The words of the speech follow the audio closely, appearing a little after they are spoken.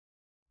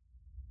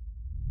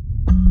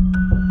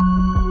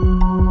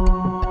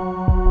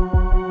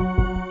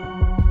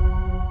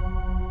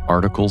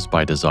Articles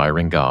by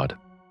Desiring God.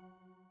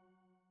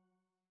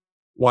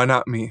 Why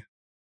Not Me?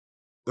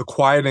 The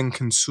Quiet and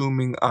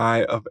Consuming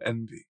Eye of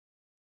Envy.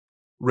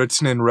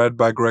 Written and read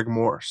by Greg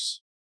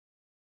Morse.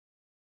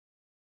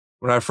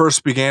 When I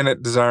first began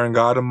at Desiring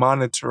God, a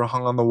monitor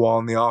hung on the wall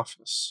in the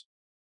office.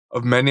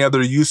 Of many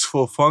other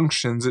useful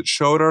functions, it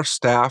showed our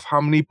staff how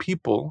many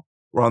people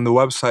were on the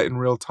website in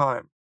real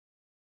time.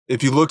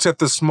 If you looked at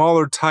the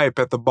smaller type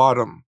at the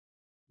bottom,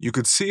 you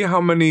could see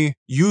how many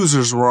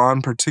users were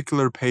on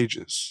particular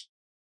pages.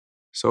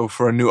 So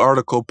for a new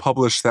article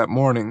published that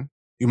morning,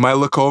 you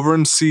might look over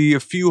and see a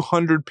few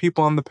hundred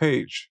people on the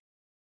page.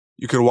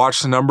 You could watch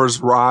the numbers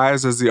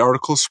rise as the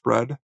article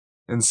spread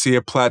and see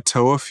a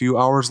plateau a few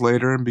hours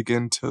later and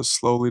begin to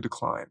slowly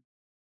decline.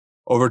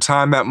 Over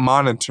time, that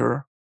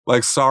monitor,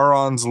 like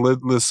Sauron's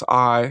lidless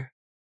eye,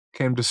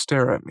 came to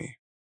stare at me.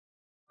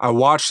 I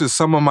watched as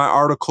some of my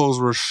articles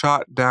were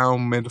shot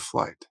down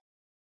mid-flight.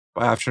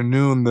 By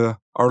afternoon, the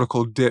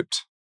article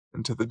dipped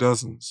into the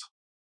dozens.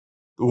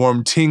 The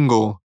warm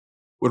tingle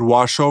would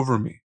wash over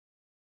me.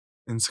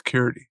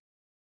 Insecurity.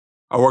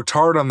 I worked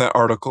hard on that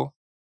article.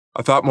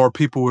 I thought more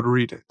people would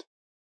read it.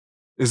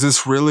 Is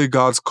this really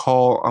God's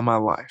call on my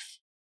life?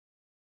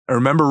 I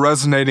remember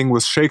resonating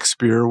with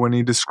Shakespeare when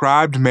he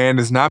described man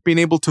as not being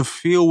able to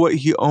feel what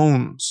he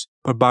owns,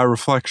 but by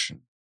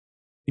reflection.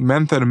 He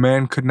meant that a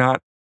man could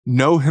not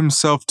know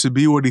himself to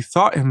be what he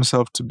thought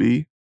himself to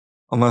be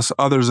unless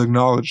others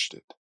acknowledged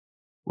it.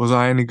 Was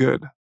I any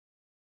good?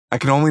 I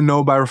can only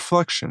know by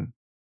reflection.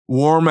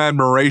 Warm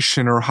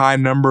admiration or high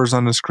numbers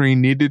on the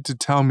screen needed to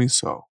tell me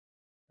so.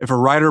 If a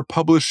writer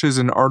publishes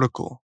an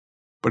article,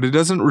 but it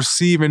doesn't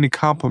receive any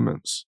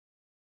compliments,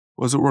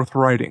 was it worth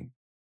writing?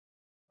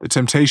 The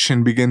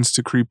temptation begins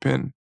to creep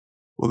in.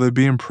 Will they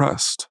be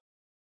impressed?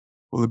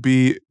 Will it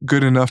be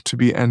good enough to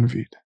be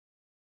envied?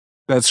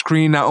 That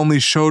screen not only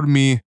showed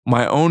me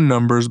my own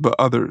numbers, but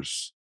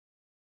others.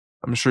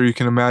 I'm sure you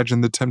can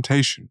imagine the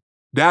temptation.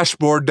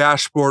 Dashboard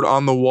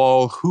on the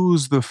wall,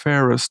 who's the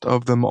fairest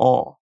of them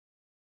all?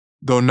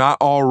 Though not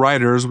all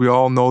writers, we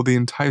all know the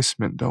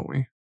enticement, don't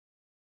we?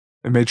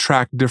 It may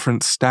track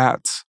different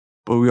stats,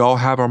 but we all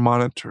have our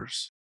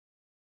monitors.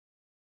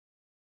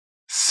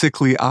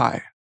 Sickly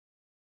eye.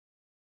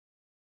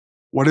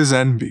 What is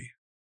envy?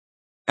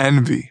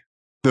 Envy,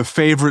 the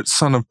favorite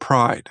son of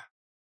pride,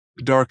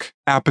 the dark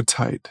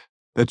appetite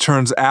that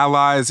turns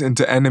allies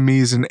into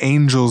enemies and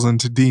angels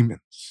into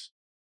demons.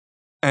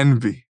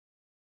 Envy,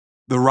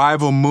 the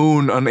rival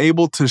moon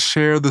unable to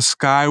share the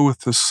sky with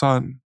the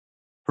sun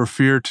for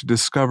fear to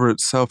discover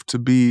itself to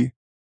be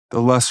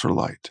the lesser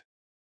light.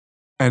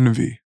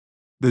 Envy,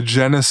 the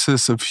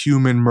genesis of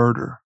human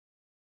murder,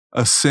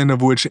 a sin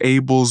of which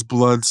Abel's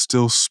blood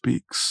still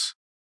speaks.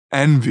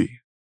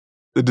 Envy,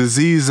 the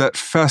disease that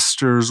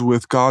festers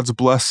with God's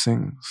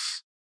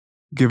blessings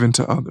given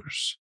to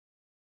others.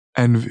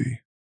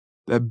 Envy,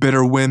 that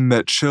bitter wind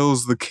that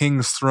chills the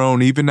king's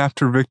throne even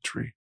after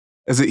victory,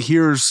 as it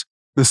hears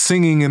the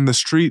singing in the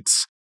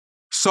streets.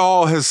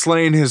 Saul has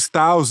slain his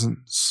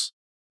thousands,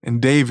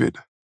 and David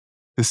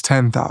his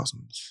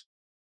 10,000s.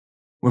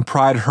 When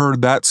pride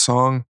heard that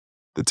song,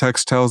 the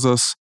text tells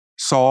us,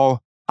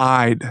 Saul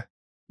eyed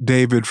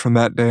David from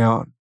that day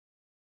on.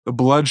 The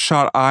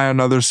bloodshot eye on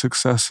other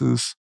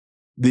successes,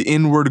 the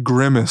inward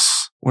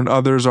grimace when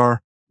others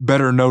are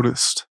better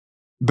noticed,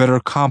 better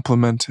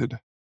complimented,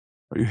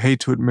 or you hate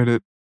to admit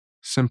it,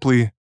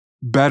 simply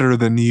better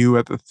than you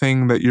at the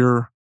thing that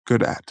you're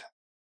good at.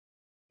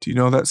 Do you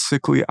know that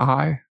sickly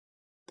eye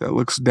that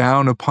looks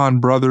down upon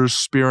brothers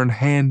spear in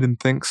hand and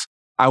thinks,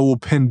 I will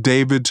pin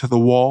David to the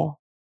wall?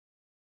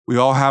 We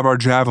all have our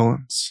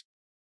javelins.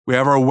 We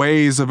have our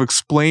ways of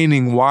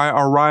explaining why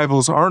our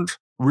rivals aren't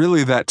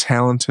really that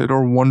talented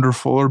or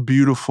wonderful or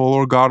beautiful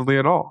or godly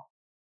at all.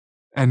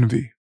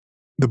 Envy,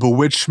 the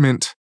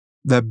bewitchment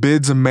that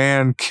bids a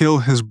man kill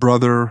his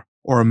brother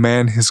or a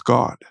man his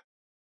God.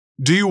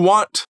 Do you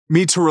want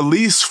me to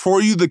release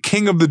for you the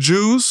King of the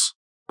Jews?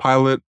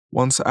 Pilate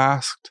once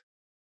asked.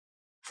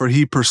 For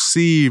he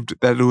perceived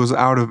that it was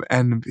out of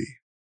envy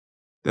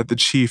that the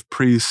chief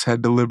priests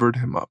had delivered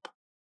him up.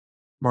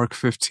 Mark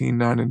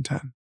 15:9 and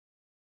 10.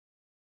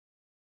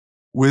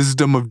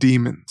 Wisdom of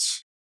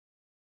demons.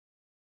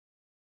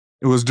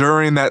 It was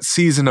during that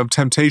season of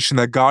temptation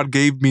that God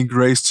gave me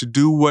grace to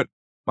do what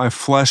my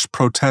flesh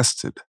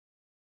protested.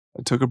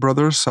 I took a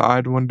brother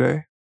aside one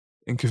day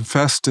and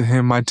confessed to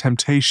him my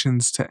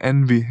temptations to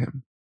envy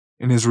him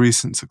in his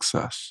recent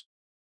success.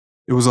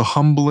 It was a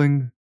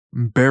humbling,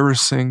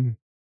 embarrassing,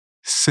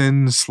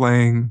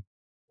 sin-slaying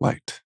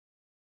light.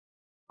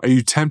 Are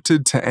you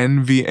tempted to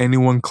envy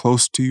anyone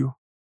close to you?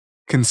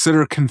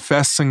 Consider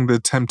confessing the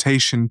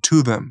temptation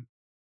to them,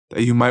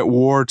 that you might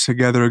war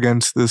together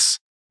against this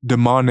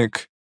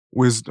demonic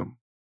wisdom.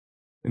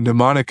 And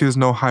demonic is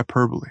no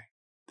hyperbole.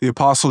 The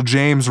Apostle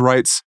James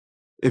writes,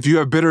 if you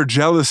have bitter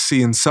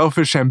jealousy and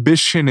selfish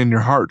ambition in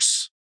your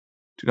hearts,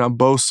 do not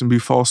boast and be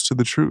false to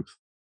the truth.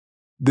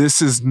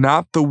 This is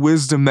not the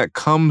wisdom that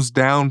comes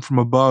down from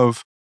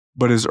above,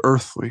 but is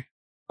earthly,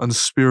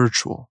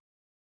 unspiritual,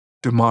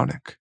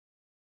 demonic.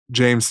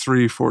 James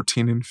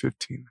 3:14 and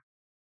 15.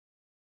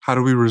 How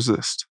do we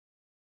resist?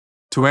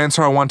 To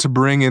answer, I want to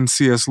bring in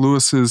C.S.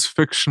 Lewis's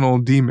fictional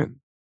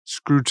demon,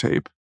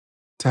 Screwtape,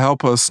 to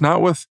help us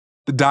not with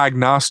the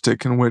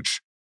diagnostic in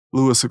which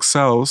Lewis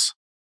excels,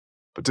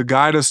 but to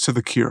guide us to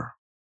the cure.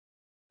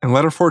 In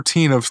letter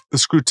 14 of the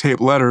Screwtape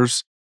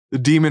letters, the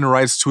demon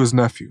writes to his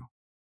nephew,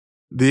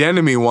 "The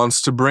enemy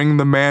wants to bring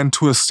the man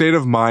to a state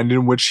of mind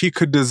in which he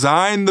could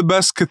design the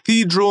best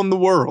cathedral in the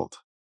world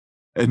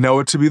and know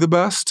it to be the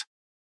best,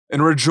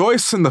 and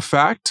rejoice in the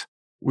fact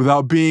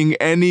without being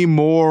any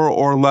more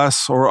or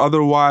less or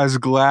otherwise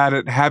glad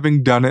at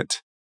having done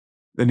it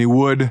than he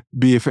would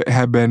be if it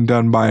had been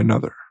done by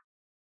another.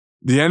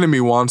 The enemy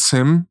wants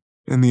him,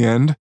 in the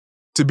end,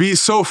 to be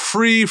so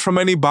free from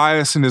any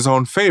bias in his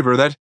own favor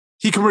that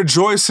he can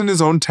rejoice in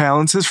his own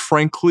talents as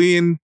frankly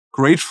and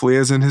gratefully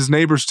as in his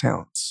neighbor's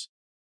talents,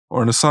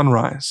 or in a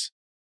sunrise,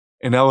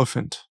 an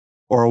elephant,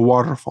 or a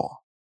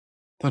waterfall.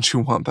 Don't you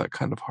want that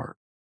kind of heart?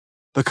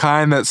 The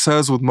kind that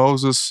says with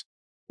Moses,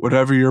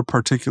 whatever your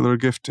particular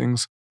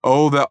giftings,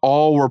 oh, that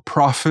all were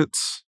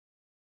prophets,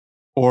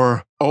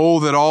 or oh,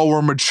 that all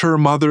were mature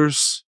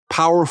mothers,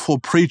 powerful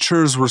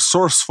preachers,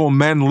 resourceful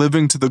men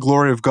living to the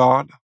glory of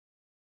God.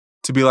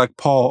 To be like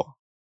Paul,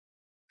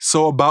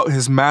 so about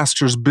his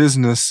master's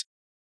business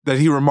that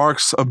he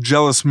remarks of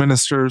jealous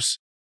ministers,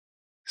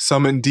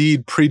 some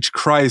indeed preach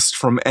Christ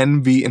from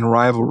envy and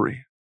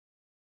rivalry,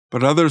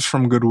 but others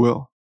from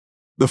goodwill.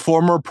 The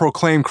former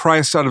proclaim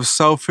Christ out of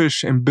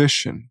selfish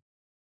ambition,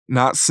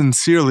 not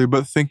sincerely,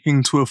 but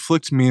thinking to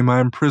afflict me in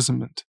my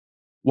imprisonment.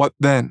 What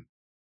then?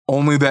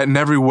 Only that in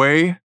every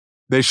way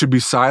they should be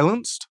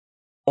silenced?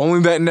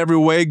 Only that in every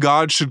way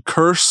God should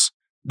curse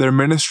their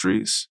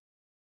ministries?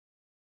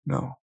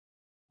 No,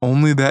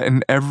 only that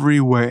in every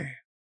way,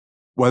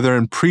 whether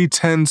in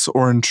pretense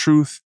or in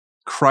truth,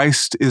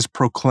 Christ is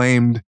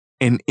proclaimed,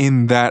 and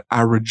in that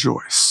I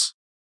rejoice.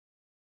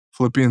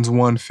 Philippians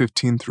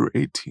 1:15 through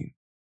 18.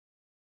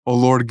 O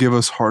Lord, give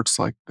us hearts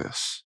like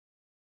this.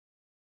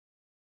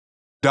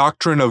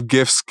 Doctrine of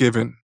gifts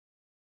given.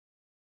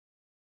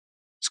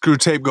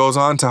 Screwtape goes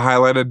on to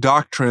highlight a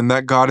doctrine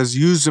that God has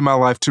used in my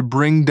life to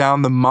bring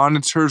down the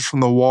monitors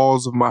from the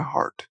walls of my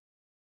heart.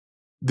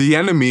 The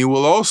enemy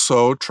will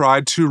also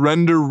try to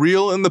render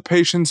real in the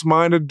patient's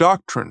mind a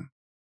doctrine,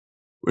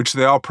 which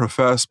they all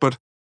profess, but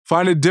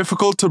find it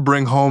difficult to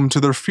bring home to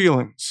their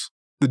feelings.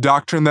 The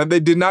doctrine that they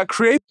did not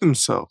create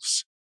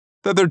themselves,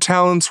 that their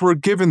talents were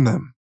given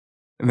them,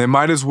 and they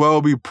might as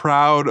well be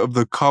proud of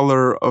the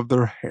color of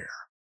their hair.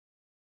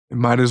 They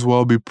might as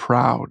well be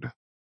proud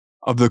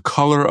of the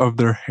color of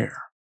their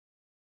hair.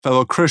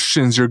 Fellow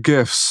Christians, your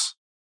gifts,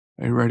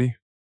 are you ready?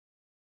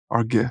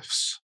 Are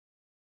gifts.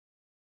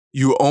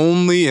 You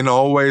only and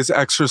always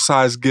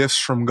exercise gifts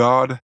from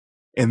God,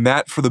 and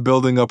that for the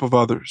building up of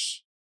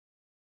others.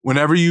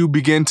 Whenever you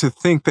begin to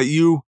think that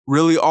you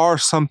really are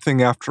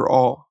something after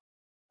all,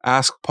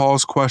 ask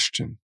Paul's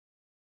question.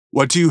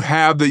 What do you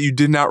have that you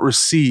did not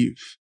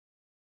receive?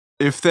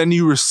 If then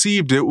you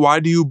received it, why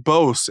do you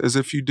boast as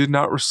if you did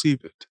not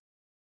receive it?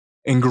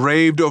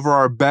 Engraved over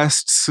our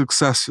best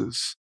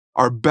successes,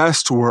 our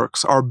best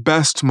works, our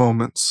best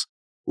moments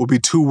will be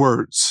two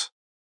words: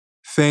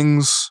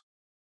 things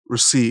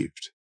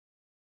received,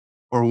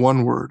 or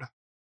one word: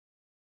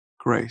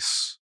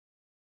 grace.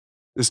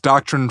 This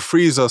doctrine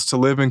frees us to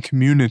live in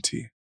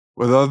community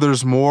with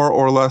others more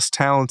or less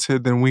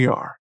talented than we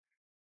are,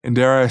 and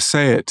dare I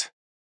say it,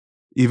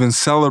 even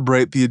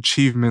celebrate the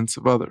achievements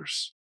of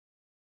others.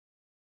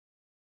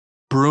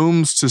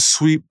 Brooms to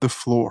sweep the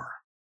floor.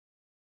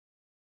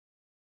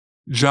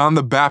 John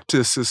the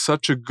Baptist is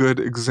such a good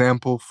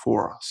example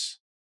for us.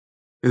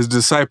 His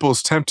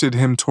disciples tempted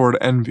him toward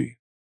envy.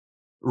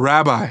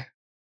 Rabbi,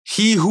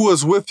 he who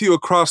was with you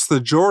across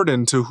the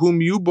Jordan, to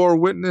whom you bore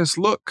witness,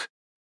 look,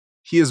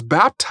 he is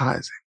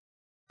baptizing,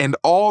 and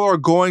all are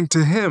going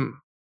to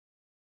him.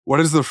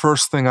 What is the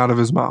first thing out of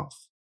his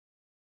mouth?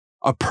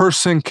 A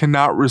person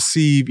cannot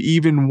receive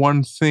even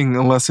one thing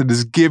unless it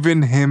is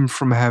given him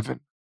from heaven.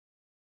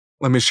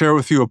 Let me share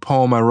with you a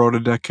poem I wrote a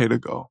decade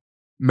ago,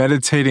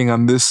 meditating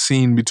on this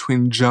scene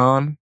between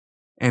John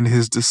and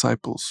his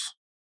disciples.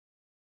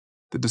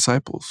 The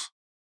disciples.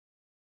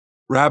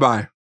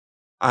 Rabbi,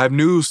 I have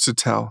news to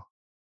tell.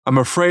 I'm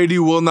afraid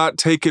you will not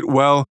take it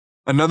well.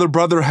 Another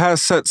brother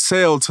has set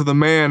sail to the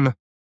man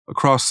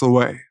across the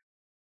way.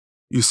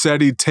 You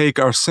said he'd take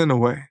our sin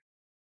away,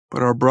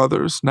 but our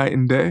brothers night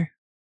and day?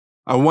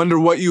 I wonder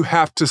what you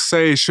have to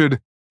say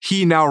should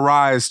he now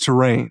rise to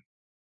reign.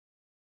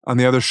 On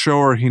the other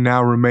shore he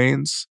now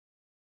remains.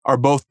 Are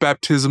both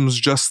baptisms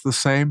just the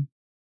same?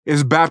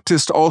 Is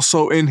Baptist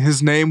also in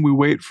his name? We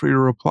wait for your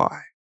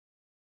reply.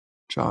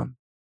 John,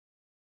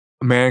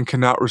 a man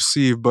cannot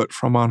receive but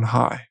from on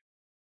high.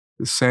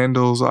 The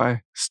sandals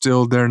I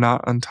still dare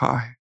not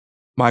untie.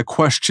 My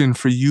question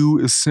for you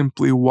is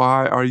simply,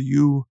 why are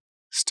you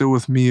still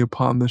with me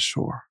upon the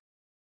shore?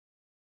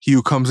 He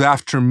who comes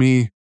after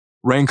me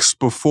ranks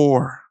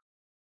before.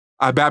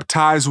 I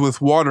baptize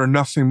with water,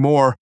 nothing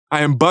more.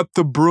 I am but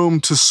the broom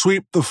to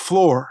sweep the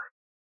floor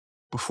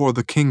before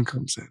the king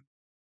comes in.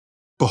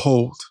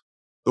 Behold,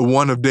 the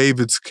one of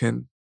David's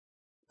kin,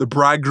 the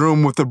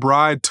bridegroom with the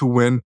bride to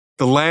win,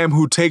 the Lamb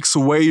who takes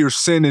away your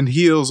sin and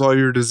heals all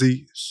your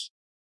disease.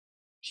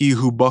 He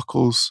who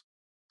buckles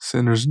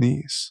sinners'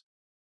 knees,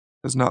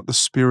 has not the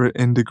Spirit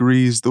in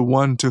degrees, the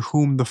one to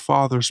whom the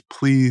Father's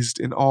pleased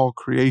in all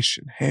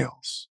creation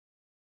hails.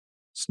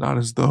 It's not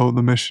as though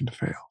the mission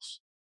fails,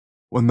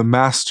 when the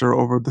master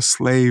over the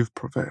slave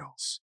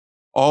prevails.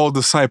 All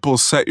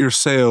disciples, set your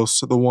sails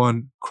to the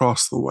one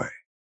across the way.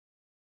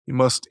 You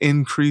must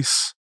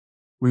increase,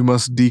 we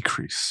must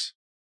decrease.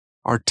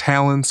 Our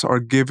talents are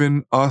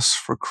given us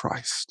for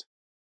Christ.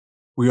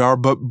 We are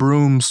but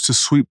brooms to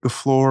sweep the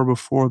floor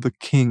before the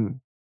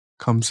King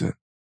comes in.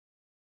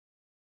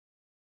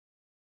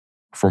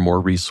 For more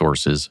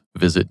resources,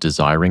 visit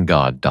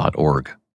desiringgod.org.